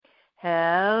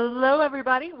Hello,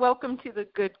 everybody. Welcome to the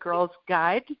Good Girl's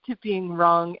Guide to Being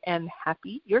Wrong and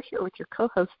Happy. You're here with your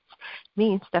co-hosts,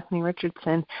 me, Stephanie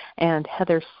Richardson, and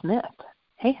Heather Smith.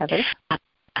 Hey, Heather.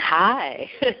 Hi.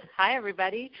 Hi,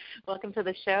 everybody. Welcome to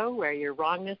the show where your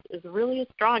wrongness is really a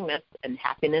strongness and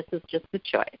happiness is just a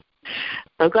choice.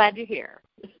 So glad you're here.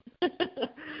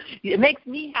 It makes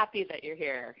me happy that you're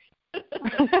here.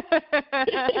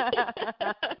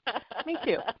 Me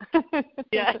too.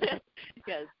 Yes,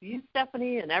 you,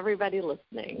 Stephanie, and everybody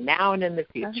listening, now and in the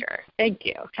future. Thank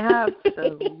you.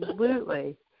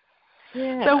 Absolutely.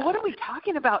 Yeah. So what are we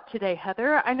talking about today,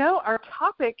 Heather? I know our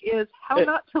topic is how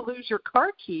not to lose your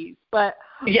car keys, but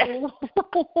how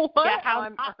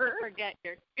not to forget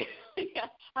your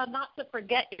how not to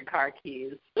forget your car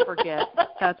keys. Forget.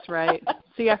 That's right.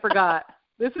 See, I forgot.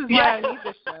 This is why I need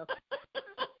this show.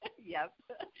 Yep.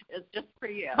 It's just for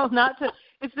you.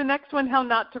 Is the next one how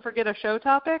not to forget a show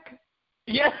topic?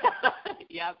 Yeah.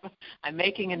 Yep. I'm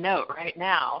making a note right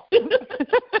now.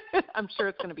 I'm sure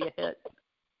it's going to be a hit.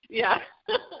 Yeah.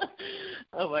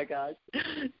 Oh, my gosh.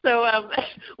 So,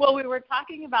 we were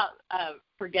talking about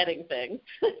forgetting things,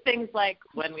 things like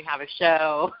when we have a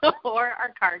show or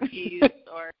our car keys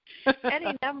or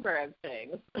any number of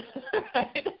things.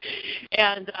 Right?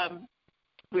 And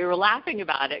we were laughing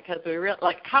about it because we were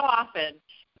like, how often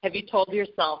have you told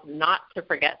yourself not to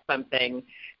forget something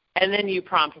and then you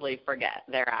promptly forget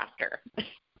thereafter?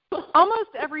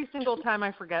 Almost every single time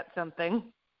I forget something.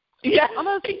 Yeah.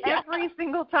 Almost every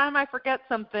single time I forget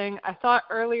something, I thought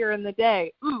earlier in the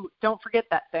day, ooh, don't forget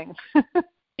that thing.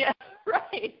 Yeah,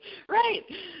 right.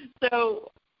 So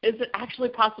is it actually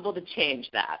possible to change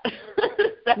that?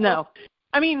 No.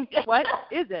 I mean, what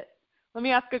is it? Let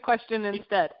me ask a question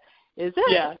instead. Is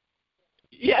it?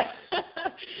 Yeah.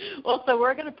 Well, so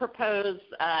we're going to propose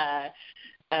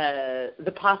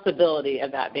the possibility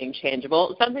of that being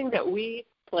changeable, something that we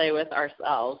play with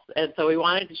ourselves, and so we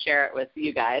wanted to share it with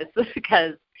you guys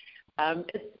because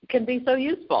it can be so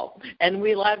useful, and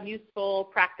we love useful,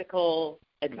 practical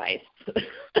advice.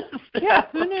 Yeah,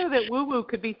 who knew that woo-woo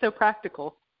could be so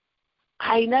practical?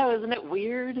 I know, isn't it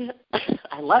weird?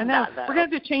 I love that, though. We're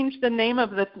going to change the name of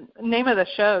the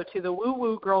show to the Woo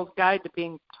Woo Girl's Guide to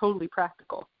Being Totally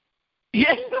Practical.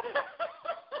 Yeah.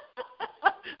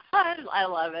 I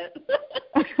love it.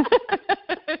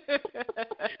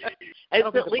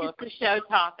 It's at least the show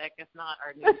topic, if not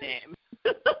our new name.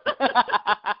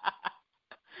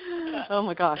 Oh,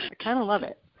 my gosh. I kind of love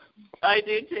it. I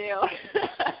do, too.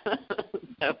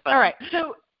 So fun. All right.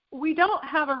 So we don't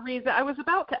have a reason. I was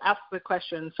about to ask the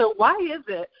question. So why is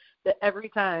it that every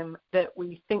time that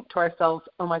we think to ourselves,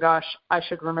 oh, my gosh, I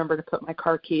should remember to put my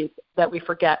car keys, that we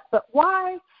forget? But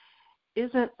why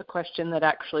isn't the question that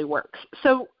actually works?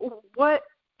 So what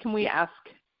can we ask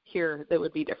here that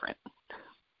would be different?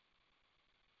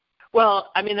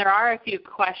 Well, I mean, there are a few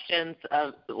questions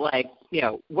of like,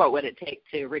 what would it take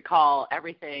to recall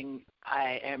everything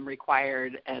I am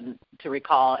required and to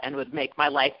recall and would make my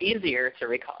life easier to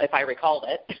recall if I recalled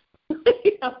it.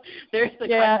 There's the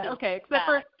question. Okay, except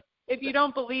for if you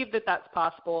don't believe that that's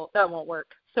possible, that won't work.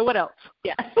 So what else?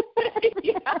 Yeah.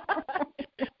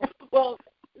 Well,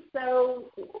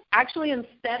 so actually,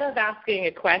 instead of asking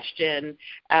a question,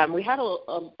 we had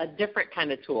a different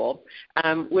kind of tool,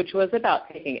 which was about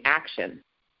taking action.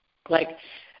 Like,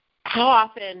 how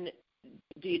often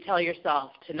do you tell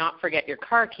yourself to not forget your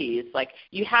car keys? Like,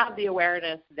 you have the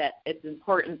awareness that it's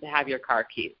important to have your car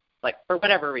keys, like, for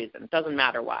whatever reason. It doesn't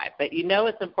matter why, but you know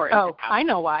it's important to have. Oh, I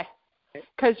know why.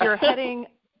 Because you're heading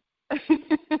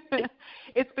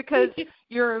it's because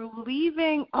you're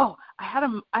leaving. Oh,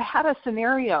 I had a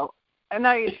scenario, and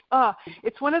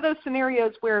it's one of those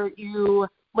scenarios where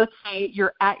let's say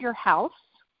you're at your house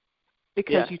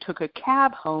because you took a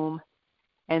cab home,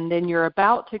 and then you're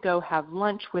about to go have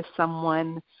lunch with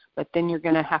someone, but then you're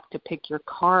going to have to pick your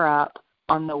car up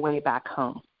on the way back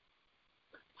home.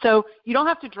 So you don't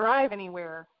have to drive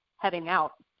anywhere heading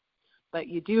out, but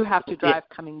you do have to drive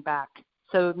coming back.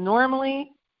 So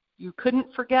normally you couldn't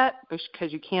forget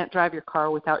because you can't drive your car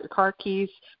without your car keys.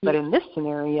 But in this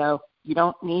scenario, you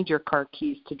don't need your car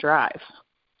keys to drive,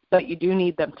 but you do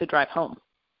need them to drive home.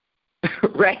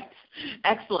 Right.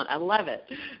 Excellent. I love it.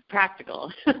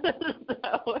 Practical.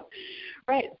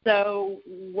 Right. So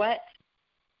what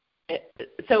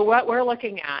we're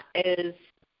looking at is,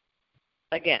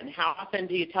 again, how often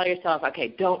do you tell yourself, okay,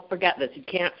 don't forget this. You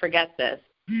can't forget this.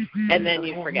 And then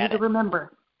you forget it.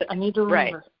 I need to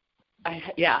remember. Right.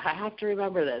 I have to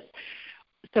remember this.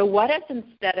 So what if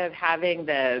instead of having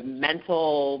the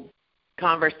mental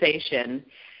conversation,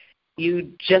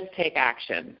 you just take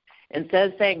action? Instead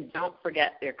of saying, don't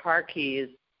forget your car keys,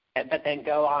 but then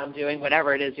go on doing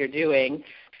whatever it is you're doing.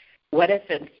 What if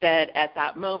instead at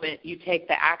that moment you take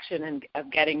the action of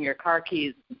getting your car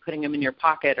keys and putting them in your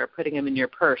pocket or putting them in your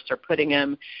purse or putting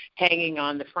them hanging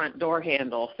on the front door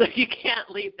handle so you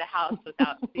can't leave the house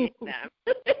without seeing them?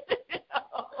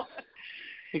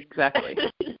 Exactly.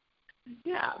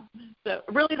 Yeah. So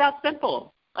really that's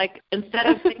simple. Like instead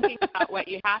of thinking about what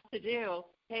you have to do,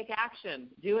 take action.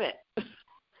 Do it.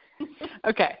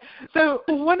 Okay. So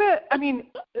why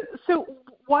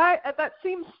that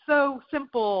seems so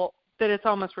simple that it's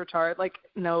almost retarded. Like,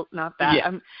 no, not that.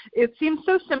 Yeah. It seems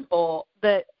so simple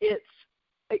that it's,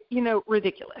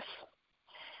 ridiculous.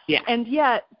 Yeah. And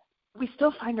yet we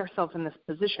still find ourselves in this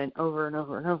position over and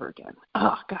over and over again.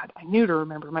 Oh, God, I knew to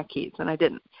remember my keys, and I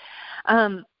didn't.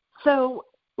 So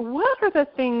what are the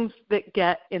things that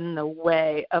get in the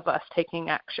way of us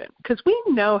taking action? Because we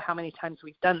know how many times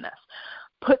we've done this.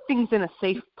 Put things in a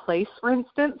safe place, for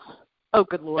instance. Oh,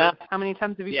 good Lord. Yeah. How many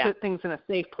times have you put things in a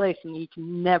safe place and you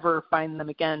can never find them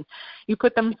again? You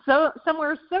put them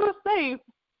somewhere so safe,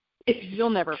 you'll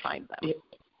never find them.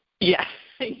 Yeah.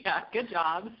 Yeah. Good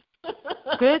job.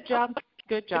 Good job.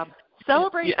 Good job.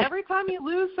 Celebrate every time you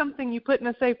lose something you put in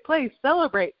a safe place.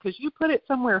 Celebrate because you put it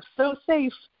somewhere so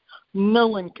safe, no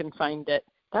one can find it.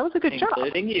 That was a good job.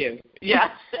 Including you.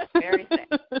 Yeah. Very safe.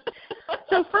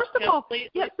 So first of all, safe.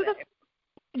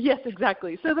 Yes,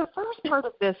 exactly. So the first part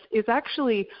of this is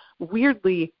actually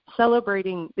weirdly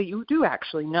celebrating that you do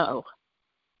actually know.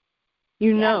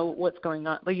 You know what's going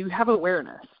on. Like you have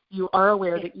awareness. You are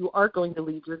aware that you are going to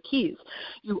leave your keys.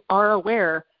 You are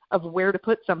aware of where to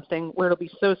put something where it'll be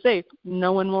so safe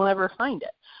no one will ever find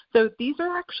it. So these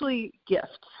are actually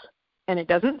gifts. And it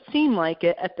doesn't seem like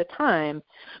it at the time,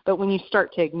 but when you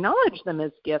start to acknowledge them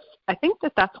as gifts, I think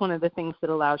that that's one of the things that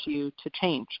allows you to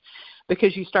change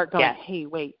because you start going, hey,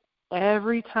 wait,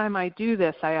 every time I do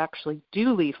this, I actually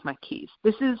do leave my keys.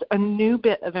 This is a new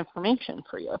bit of information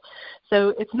for you.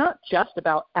 So it's not just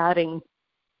about adding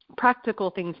practical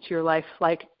things to your life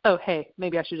like, oh, hey,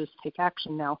 maybe I should just take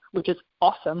action now, which is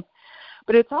awesome.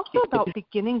 But it's also about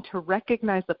beginning to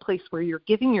recognize the place where you're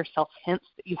giving yourself hints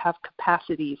that you have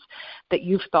capacities that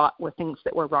you've thought were things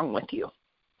that were wrong with you.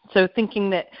 So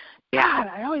thinking that, God,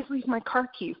 I always leave my car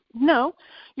keys. No,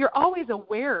 you're always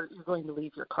aware you're going to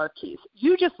leave your car keys.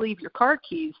 You just leave your car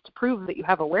keys to prove that you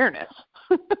have awareness.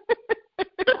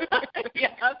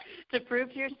 To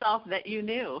prove to yourself that you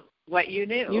knew what you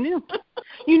knew. You knew.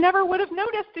 You never would have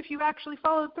noticed if you actually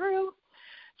followed through.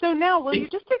 So now, will you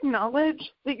just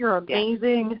acknowledge that you're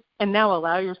amazing and now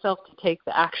allow yourself to take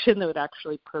the action that would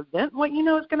actually prevent what you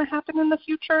know is going to happen in the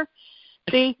future?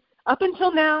 See, up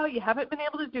until now, you haven't been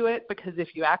able to do it because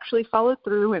if you actually followed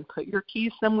through and put your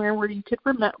keys somewhere where you could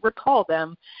recall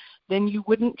them, then you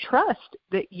wouldn't trust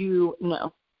that you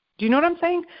know. Do you know what I'm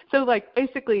saying? So, like,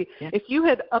 basically, if you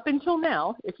had, up until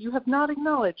now, if you have not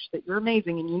acknowledged that you're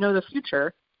amazing and you know the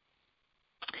future,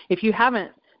 if you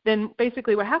haven't, then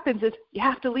basically what happens is you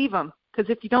have to leave them.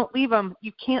 Because if you don't leave them,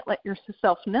 you can't let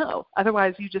yourself know.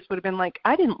 Otherwise, you just would have been like,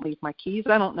 I didn't leave my keys.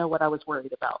 I don't know what I was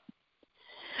worried about.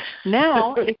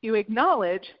 Now, if you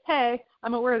acknowledge, hey,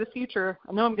 I'm aware of the future.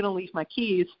 I know I'm going to leave my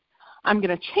keys. I'm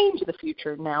going to change the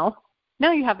future now.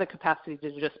 Now you have the capacity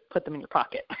to just put them in your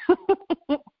pocket.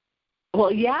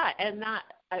 Well, yeah, and that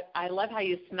I love how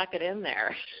you snuck it in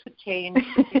there. Change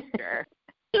the future.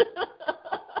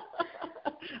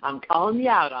 I'm calling you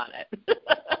out on it.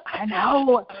 I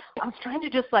know. I was trying to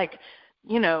just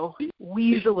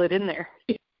weasel it in there.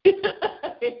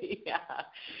 Yeah.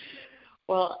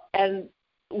 Well, and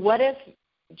what if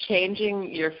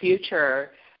changing your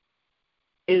future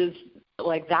is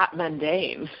like that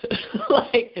mundane?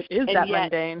 It is that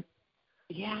mundane.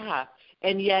 Yeah.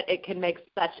 And yet it can make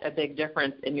such a big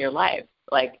difference in your life.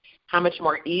 Like how much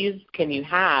more ease can you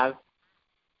have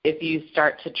if you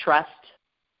start to trust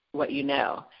what you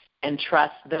know and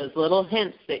trust those little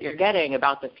hints that you're getting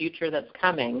about the future that's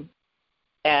coming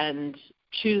and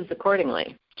choose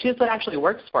accordingly. Choose what actually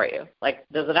works for you. Like,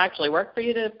 does it actually work for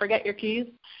you to forget your keys?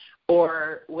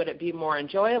 Or would it be more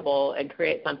enjoyable and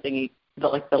create something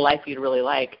like the life you'd really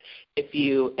like if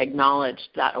you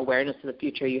acknowledge that awareness of the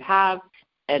future you have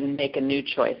and make a new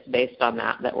choice based on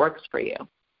that works for you?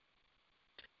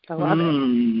 I love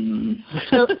it.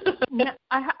 So now,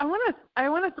 I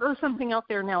want to throw something out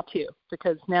there now too,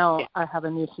 because now I have a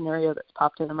new scenario that's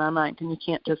popped into my mind, and you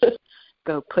can't just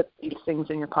go put these things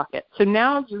in your pocket. So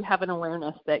now you have an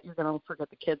awareness that you're going to forget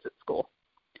the kids at school.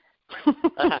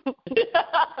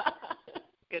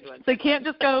 Good one. So you can't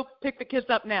just go pick the kids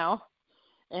up now,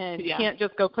 and you can't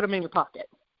just go put them in your pocket.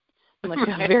 Like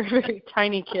very, very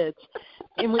tiny kids,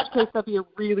 in which case that'd be a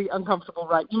really uncomfortable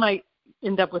ride. You might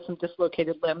end up with some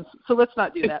dislocated limbs. So let's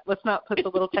not do that. Let's not put the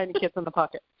little tiny kids in the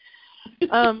pocket.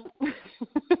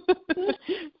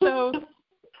 So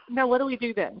now what do we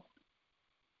do then?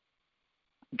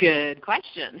 Good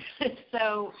question.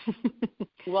 So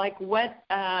like what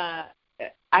I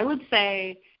would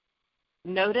say,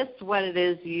 notice what it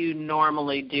is you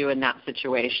normally do in that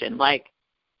situation. Like,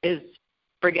 is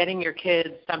forgetting your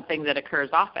kids something that occurs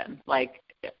often? Like,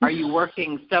 are you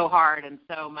working so hard and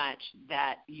so much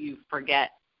that you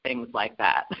forget things like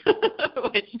that?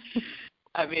 Which,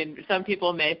 I mean, some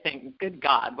people may think, good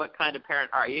God, what kind of parent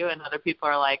are you? And other people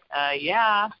are like,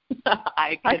 yeah,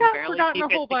 I can barely keep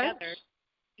it together.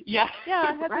 Yeah,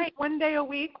 I had this one day a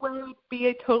week where I would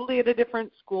be totally at a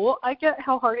different school. I get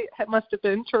how hard it must have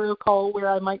been to recall where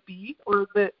I might be, or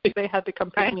that they had to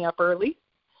come pick me up early.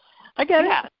 I get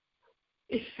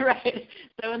it. Right.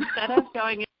 So instead of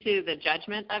going into the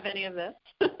judgment of any of this,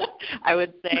 I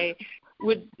would say,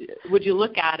 would you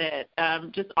look at it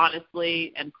just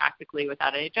honestly and practically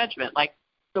without any judgment? Like,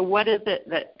 so what is it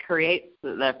that creates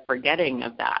the forgetting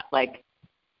of that? Like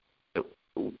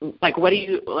what do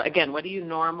you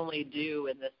normally do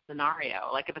in this scenario?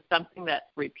 Like, if it's something that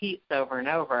repeats over and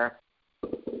over,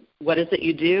 what is it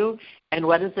you do and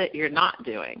what is it you're not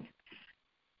doing?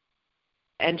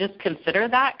 And just consider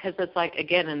that, because it's like,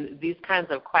 again, in these kinds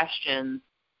of questions,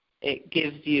 it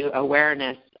gives you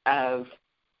awareness of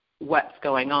what's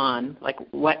going on, like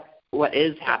what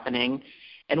is happening.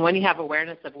 And when you have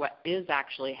awareness of what is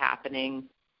actually happening,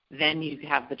 then you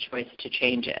have the choice to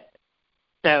change it.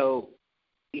 So,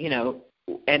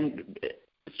 and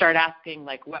start asking,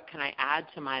 like, what can I add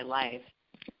to my life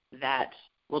that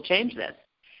will change this?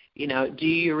 Do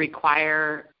you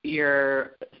require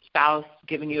your spouse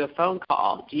giving you a phone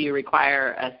call? Do you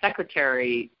require a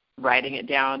secretary writing it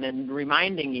down and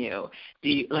reminding you? Do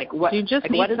you just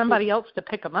need somebody else to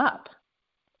pick them up?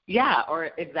 Yeah, or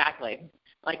exactly.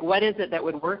 Like, what is it that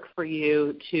would work for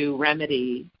you to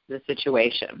remedy the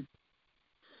situation?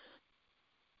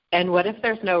 And what if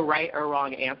there's no right or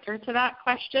wrong answer to that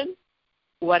question?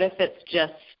 What if it's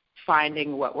just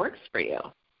finding what works for you?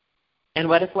 And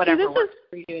what if whatever works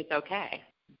for you is okay?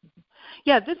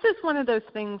 Yeah, this is one of those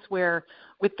things where,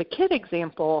 with the kid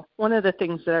example, one of the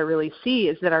things that I really see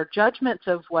is that our judgments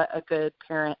of what a good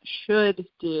parent should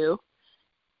do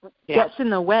gets in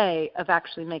the way of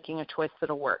actually making a choice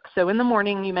that'll work. So in the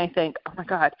morning, you may think, oh, my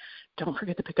God, don't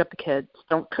forget to pick up the kids.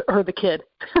 Don't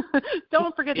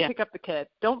forget to pick up the kid.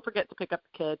 Don't forget to pick up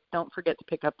the kid. Don't forget to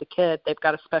pick up the kid. They've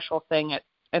got a special thing at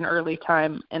an early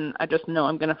time, and I just know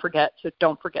I'm going to forget, so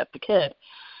don't forget the kid.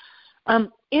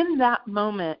 In that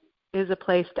moment is a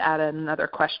place to add another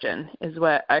question, is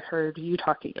what I heard you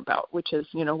talking about, which is,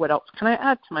 what else can I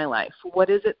add to my life? What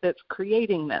is it that's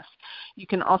creating this? You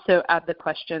can also add the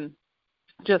question,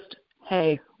 just,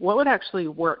 hey, what would actually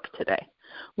work today?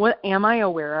 What am I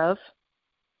aware of,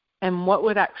 and what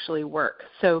would actually work?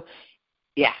 So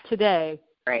today,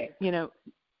 right. You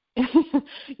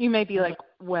may be like,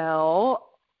 well,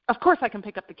 of course I can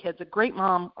pick up the kids. A great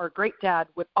mom or a great dad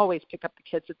would always pick up the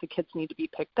kids if the kids need to be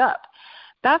picked up.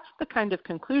 That's the kind of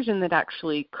conclusion that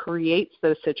actually creates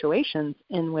those situations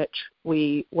in which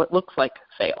what looks like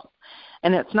fail.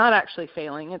 And it's not actually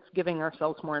failing, it's giving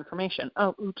ourselves more information.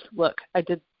 Oh, oops, look, I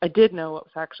did know what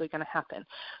was actually going to happen.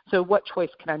 So what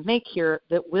choice can I make here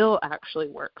that will actually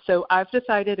work? So I've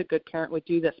decided a good parent would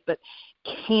do this, but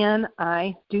can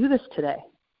I do this today?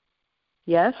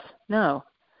 Yes? No?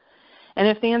 And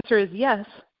if the answer is yes,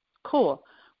 cool.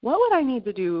 What would I need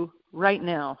to do right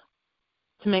now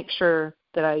to make sure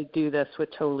that I do this with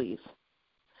total ease?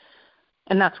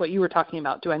 And that's what you were talking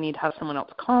about. Do I need to have someone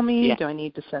else call me? Yeah. Do I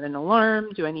need to set an alarm?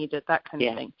 Do I need to, that kind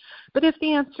of thing? But if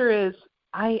the answer is,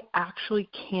 I actually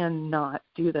cannot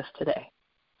do this today,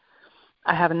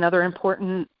 I have another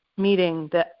important meeting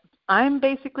that I'm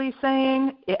basically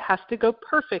saying it has to go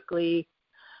perfectly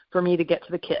for me to get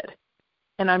to the kid.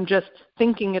 And I'm just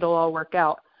thinking it'll all work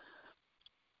out.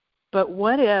 But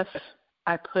what if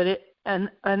I put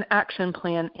an action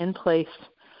plan in place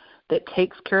that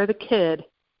takes care of the kid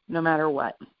no matter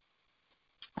what?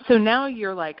 So now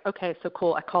you're like, okay, so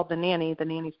cool. I called the nanny. The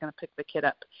nanny's going to pick the kid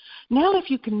up. Now if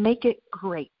you can make it,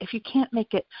 great. If you can't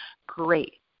make it,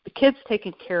 great. The kid's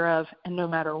taken care of, and no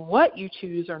matter what you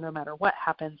choose or no matter what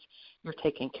happens, you're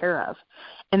taken care of.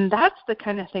 And that's the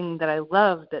kind of thing that I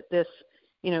love, that this,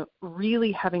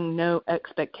 really having no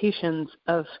expectations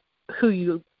of who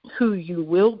you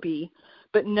will be,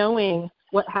 but knowing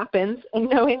what happens and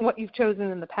knowing what you've chosen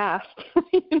in the past,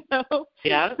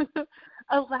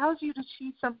 allows you to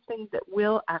choose something that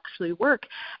will actually work.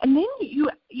 And then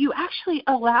you actually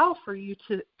allow for you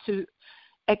to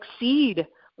exceed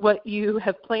what you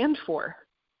have planned for.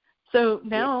 So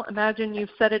now imagine you've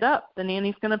set it up. The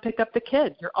nanny's going to pick up the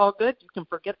kid. You're all good. You can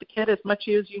forget the kid as much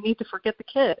as you need to forget the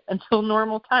kid until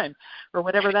normal time or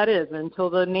whatever that is, until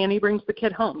the nanny brings the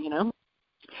kid home,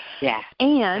 Yeah.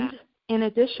 And in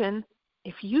addition,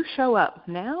 if you show up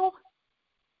now,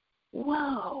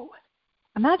 whoa,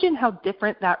 imagine how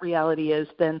different that reality is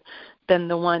than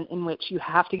the one in which you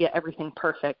have to get everything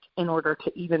perfect in order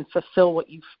to even fulfill what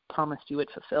you've promised you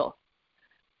would fulfill.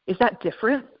 Is that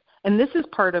different? And this is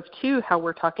part of, too, how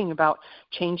we're talking about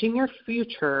changing your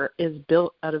future is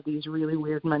built out of these really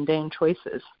weird, mundane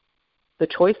choices. The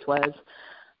choice was,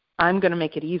 I'm going to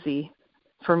make it easy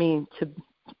for me to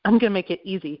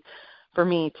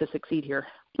succeed here.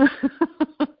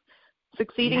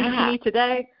 Succeeding to me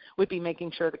today would be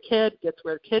making sure the kid gets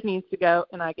where the kid needs to go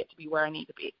and I get to be where I need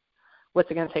to be. What's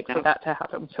it going to take for that to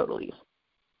happen? Total ease.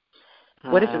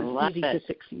 What if it was easy to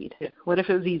succeed? What if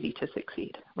it was easy to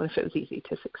succeed? What if it was easy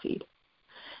to succeed?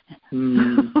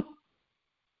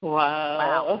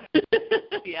 Wow.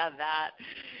 Yeah, that.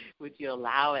 Would you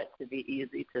allow it to be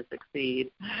easy to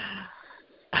succeed?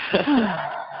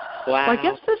 Wow. Well, I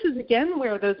guess this is, again,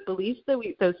 where those beliefs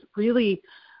those really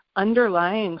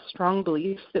underlying strong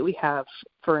beliefs that we have,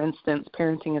 for instance,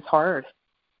 parenting is hard,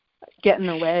 get in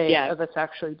the way of us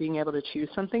actually being able to choose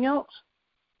something else.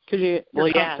 Because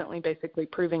you're constantly basically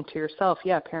proving to yourself,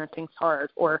 parenting's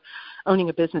hard, or owning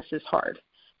a business is hard,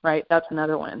 right? That's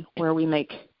another one where we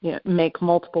make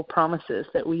multiple promises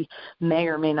that we may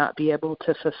or may not be able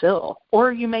to fulfill.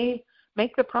 Or you may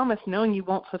make the promise knowing you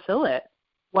won't fulfill it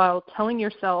while telling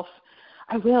yourself,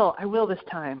 I will this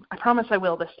time. I promise I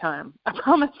will this time. I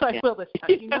promise I will this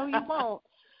time. You know you won't,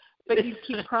 but you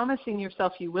keep promising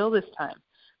yourself you will this time.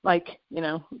 Like,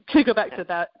 to go back to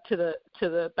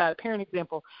the bad parent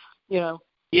example,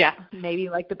 maybe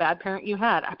like the bad parent you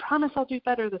had. I promise I'll do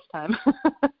better this time.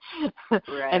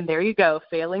 Right. And there you go,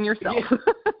 failing yourself.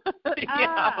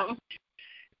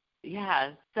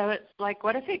 Yeah. So it's like,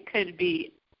 what if it could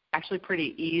be actually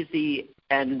pretty easy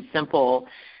and simple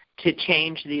to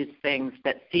change these things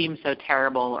that seem so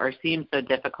terrible or seem so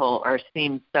difficult or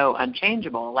seem so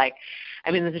unchangeable? Like,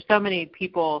 I mean, there's so many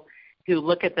people who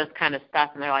look at this kind of stuff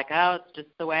and they're like, oh, it's just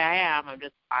the way I am.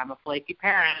 I'm a flaky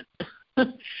parent.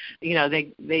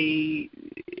 They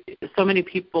so many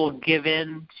people give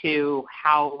in to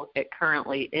how it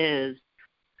currently is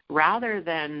rather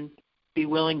than be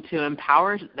willing to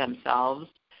empower themselves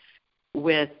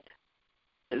with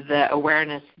the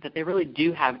awareness that they really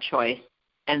do have choice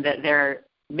and that they're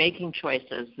making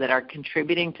choices that are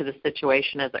contributing to the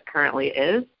situation as it currently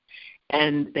is.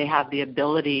 And they have the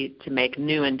ability to make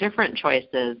new and different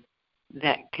choices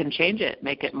that can change it,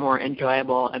 make it more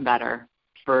enjoyable and better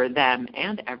for them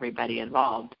and everybody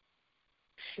involved.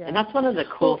 Yeah. And that's one of the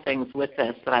cool things with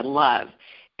this that I love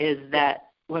is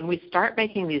that when we start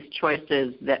making these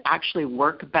choices that actually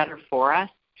work better for us,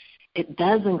 it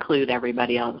does include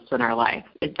everybody else in our life.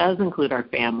 It does include our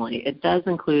family. It does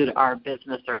include our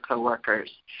business or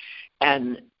coworkers.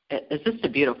 And it's just a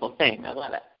beautiful thing. I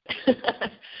love it.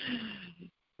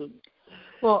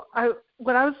 Well,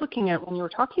 what I was looking at when you were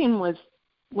talking was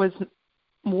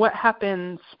what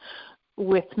happens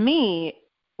with me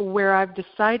where I've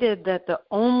decided that the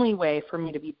only way for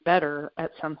me to be better at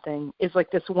something is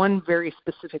like this one very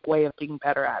specific way of being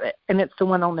better at it, and it's the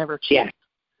one I'll never choose. Yeah.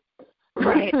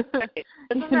 Right.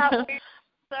 Isn't that weird?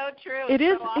 So true. It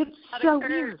is. It's so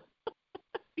weird.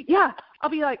 Yeah, I'll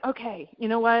be like, okay, you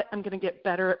know what? I'm going to get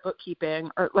better at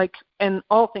bookkeeping, or like, and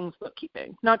all things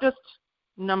bookkeeping, not just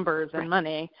numbers and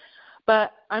money,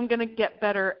 but I'm going to get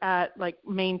better at like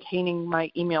maintaining my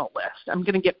email list. I'm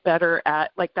going to get better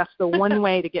at like, that's the one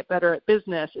way to get better at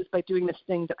business is by doing this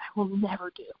thing that I will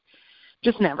never do,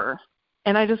 just never.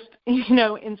 And I just,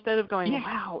 instead of going,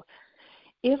 wow,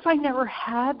 if I never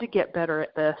had to get better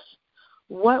at this,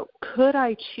 what could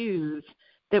I choose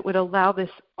that would allow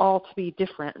this all to be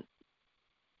different?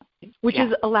 Which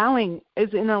is an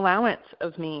allowance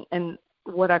of me and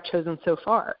what I've chosen so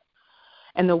far.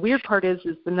 And the weird part is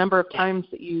the number of times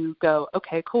that you go,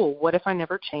 okay, cool, what if I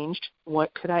never changed?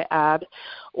 What could I add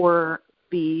or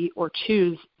be or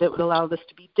choose that would allow this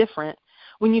to be different?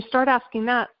 When you start asking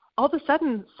that, all of a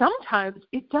sudden, sometimes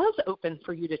it does open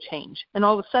for you to change. And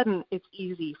all of a sudden, it's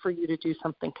easy for you to do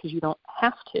something because you don't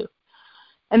have to.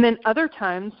 And then other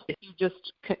times, you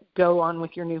just go on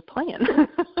with your new plan.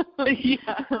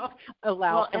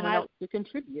 Allow someone else to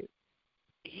contribute.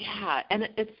 Yeah, and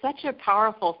it's such a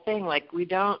powerful thing. Like, we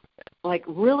don't, like,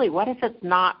 really, what if it's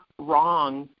not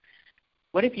wrong?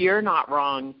 What if you're not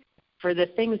wrong for the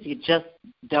things you just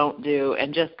don't do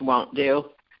and just won't do?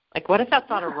 Like, what if that's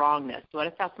not a wrongness? What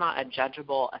if that's not a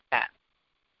judgeable offense?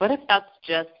 what if that's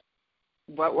just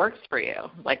what works for you?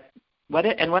 Like, what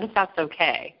if that's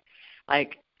okay?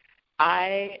 Like,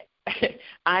 I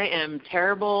am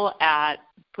terrible at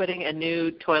putting a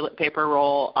new toilet paper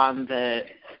roll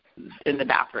in the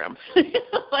bathroom.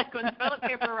 Like, when toilet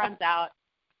paper runs out,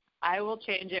 I will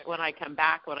change it when I come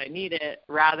back when I need it,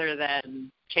 rather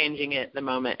than changing it the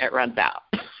moment it runs out,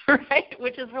 right?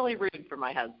 Which is really rude for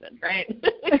my husband, right?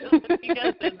 He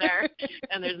goes in there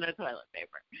and there's no toilet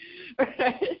paper,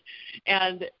 right?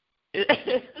 And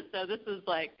so this is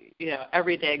like,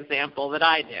 everyday example that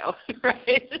I do,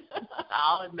 right?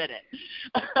 I'll admit it.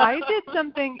 I did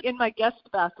something in my guest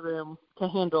bathroom to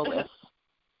handle this.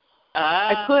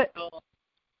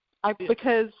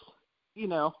 Because,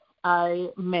 I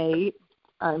may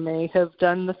have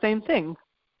done the same thing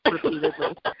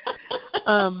repeatedly.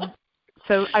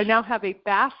 So I now have a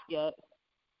basket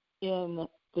in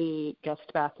the guest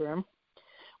bathroom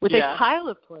with a pile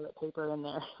of toilet paper in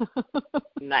there.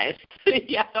 Nice.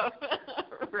 Yeah.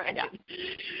 Right. Yeah.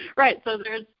 Right. So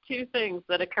there's two things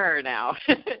that occur now.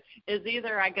 Is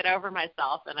either I get over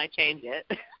myself and I change it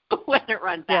when it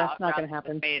runs out. It's not going to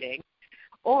happen. Fading.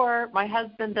 Or my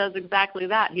husband does exactly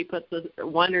that. He puts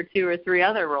one or two or three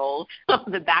other rolls on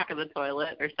the back of the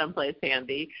toilet or someplace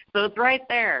handy. So it's right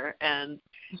there. And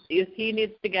if he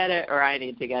needs to get it or I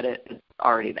need to get it, it's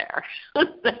already there.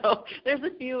 So there's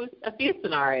a few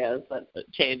scenarios that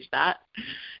change that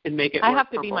and make it work. I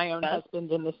have to be my own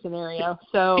husband in this scenario.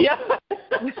 So,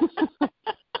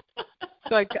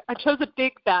 so I chose a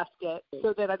big basket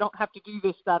so that I don't have to do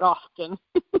this that often.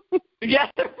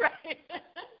 Yeah, right.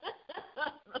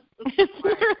 It's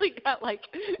literally got like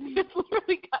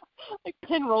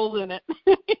 10 rolls in it.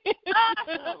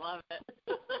 I love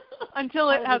it.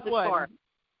 Until it has one. Score.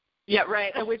 Yeah,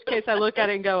 right. In which case I look at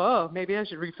it and go, oh, maybe I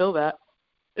should refill that.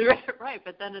 Right,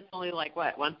 but then it's only like,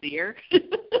 what, once a year?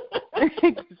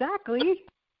 Exactly.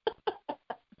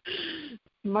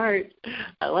 Smart.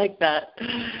 I like that.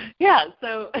 Yeah,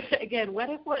 so again,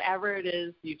 what if whatever it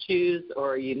is you choose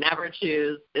or you never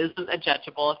choose isn't a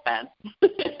judgeable offense?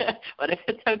 What if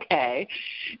it's okay?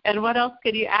 And what else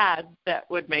could you add that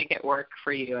would make it work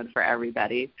for you and for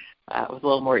everybody with a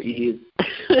little more ease?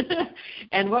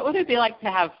 And what would it be like to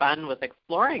have fun with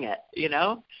exploring it,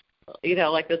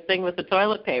 like this thing with the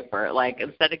toilet paper, like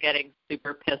instead of getting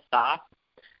super pissed off,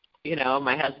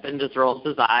 my husband just rolls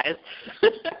his eyes,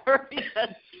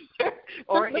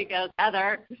 or he goes,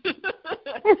 Heather, take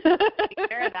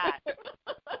care of that,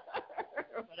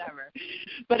 or whatever.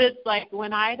 But it's like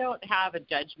when I don't have a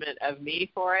judgment of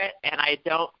me for it, and I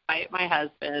don't fight my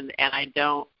husband, and I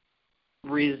don't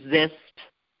resist.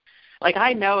 Like,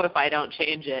 I know if I don't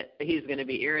change it, he's going to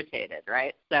be irritated,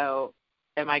 right? So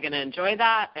am I going to enjoy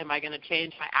that? Am I going to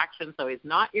change my action so he's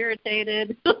not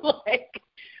irritated? Like,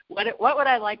 what would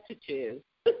I like to choose?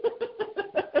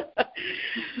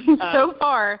 So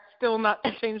far, still not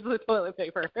to change the toilet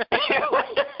paper.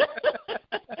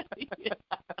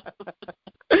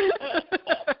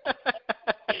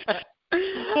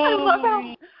 I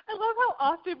love how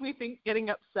often we think getting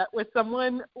upset with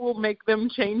someone will make them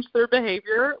change their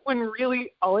behavior when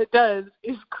really all it does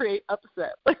is create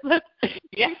upset. Like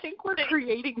we think we're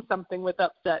creating something with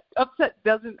upset. Upset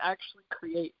doesn't actually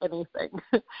create anything.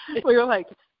 We're like,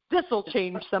 this will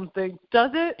change something.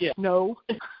 Does it? Yeah. No.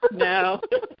 No.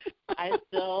 I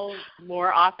still,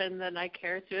 more often than I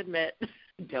care to admit,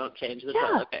 don't change the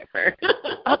toilet paper.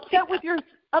 Upset with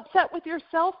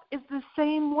yourself is the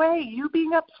same way. You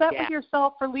being upset with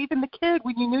yourself for leaving the kid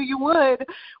when you knew you would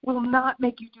will not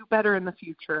make you do better in the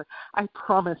future. I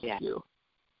promise you.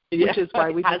 Which is why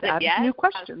we just added new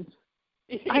questions.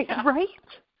 Right?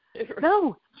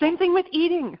 No, same thing with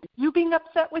eating. You being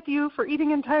upset with you for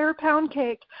eating entire pound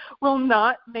cake will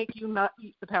not make you not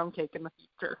eat the pound cake in the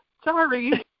future.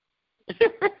 Sorry.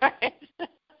 Right.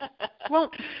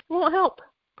 Won't help.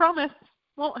 Promise.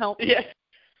 Won't help. Yeah.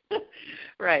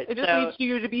 Right. It just leads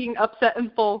you to being upset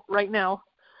and full right now.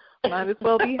 Might as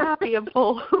well be happy and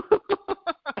full.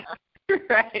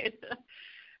 Right.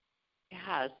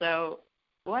 Yeah. So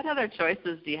what other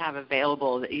choices do you have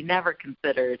available that you never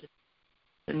considered?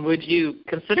 And would you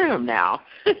consider them now?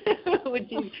 Would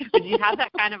you have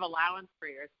that kind of allowance for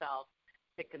yourself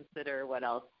to consider what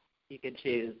else you could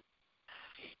choose?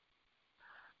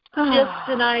 Just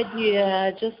an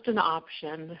idea, just an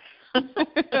option. So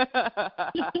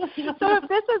if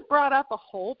this has brought up a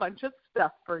whole bunch of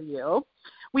stuff for you,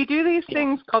 we do these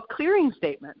things called clearing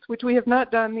statements, which we have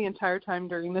not done the entire time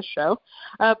during this show.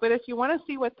 But if you want to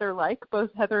see what they're like,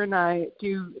 both Heather and I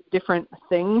do different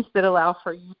things that allow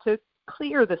for you to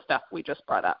clear the stuff we just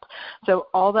brought up. So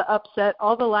all the upset,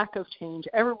 all the lack of change,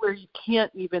 everywhere you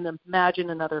can't even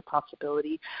imagine another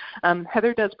possibility.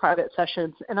 Heather does private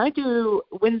sessions, and I do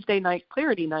Wednesday night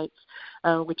clarity nights,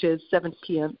 which is 7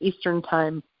 p.m. Eastern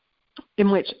time,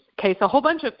 in which case a whole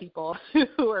bunch of people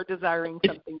who are desiring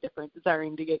something different,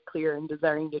 desiring to get clear and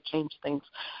desiring to change things,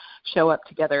 show up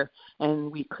together,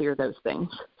 and we clear those things.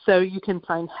 So you can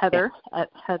find Heather at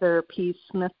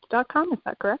heatherpsmith.com. Is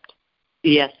that correct?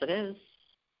 Yes, it is.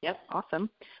 Yep. Awesome.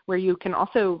 Where you can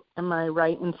also, am I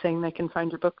right in saying they can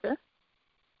find your book there?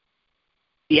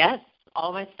 Yes,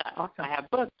 all my stuff. Awesome. I have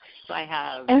books. I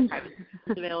have private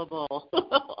available,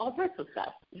 all sorts of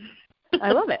stuff.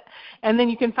 I love it. And then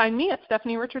you can find me at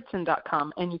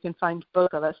StephanieRichardson.com, and you can find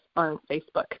both of us on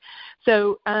Facebook.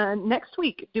 So next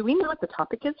week, do we know what the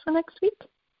topic is for next week?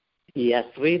 Yes,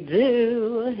 we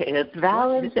do. It's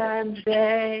Valentine's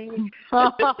Day.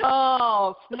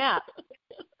 Oh, snap.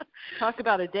 Talk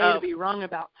about a day to be wrong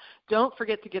about. Don't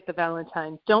forget to get the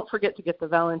Valentine. Don't forget to get the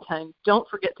Valentine. Don't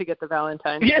forget to get the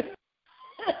Valentine. Yes.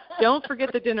 Don't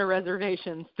forget the dinner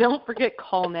reservations. Don't forget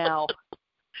call now.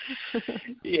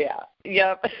 Yeah.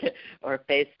 Yep. Or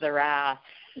face the wrath.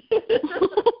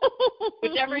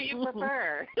 Whichever you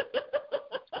prefer.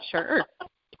 Sure.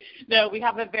 No, we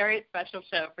have a very special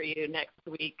show for you next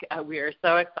week. We are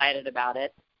so excited about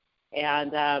it.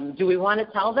 And do we want to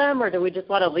tell them, or do we just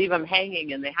want to leave them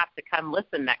hanging and they have to come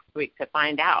listen next week to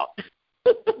find out?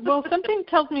 Well, something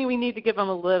tells me we need to give them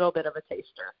a little bit of a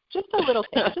taster. Just a little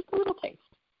taste. Just a little taste.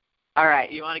 All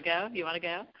right. You want to go? You want to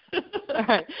go? All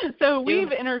right. So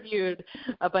we've interviewed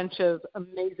a bunch of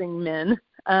amazing men,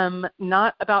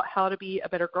 not about how to be a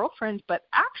better girlfriend, but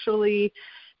actually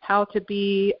how to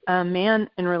be a man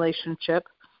in relationship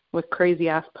with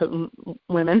crazy-ass potent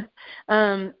women,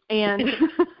 and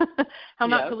how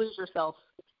not to lose yourself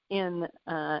in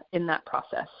that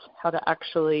process, how to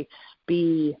actually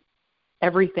be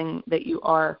everything that you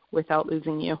are without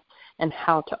losing you, and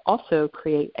how to also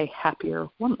create a happier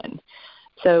woman.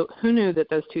 So who knew that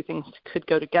those two things could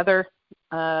go together?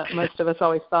 Most of us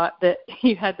always thought that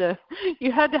you had to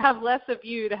have less of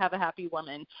you to have a happy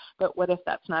woman. But what if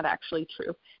that's not actually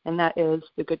true? And that is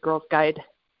the Good Girl's Guide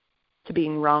to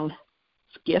Being Wrong's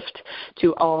gift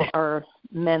to all our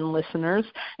men listeners,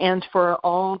 and for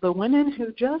all the women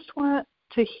who just want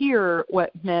to hear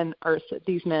what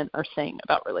these men are saying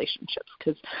about relationships,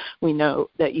 because we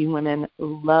know that you women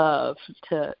love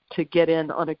to get in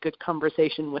on a good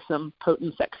conversation with some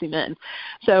potent, sexy men.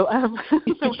 So, so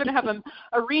we're going to have a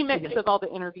remix of all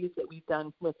the interviews that we've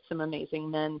done with some amazing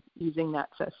men using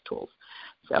Access tools.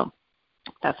 So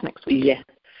that's next week. Yeah.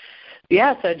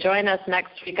 Yeah, so join us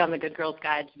next week on the Good Girl's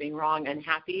Guide to Being Wrong and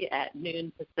Happy at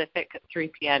noon Pacific,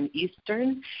 3 p.m.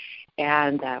 Eastern.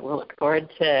 And we'll look forward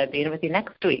to being with you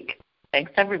next week.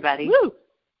 Thanks, everybody. Woo!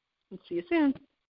 See you soon.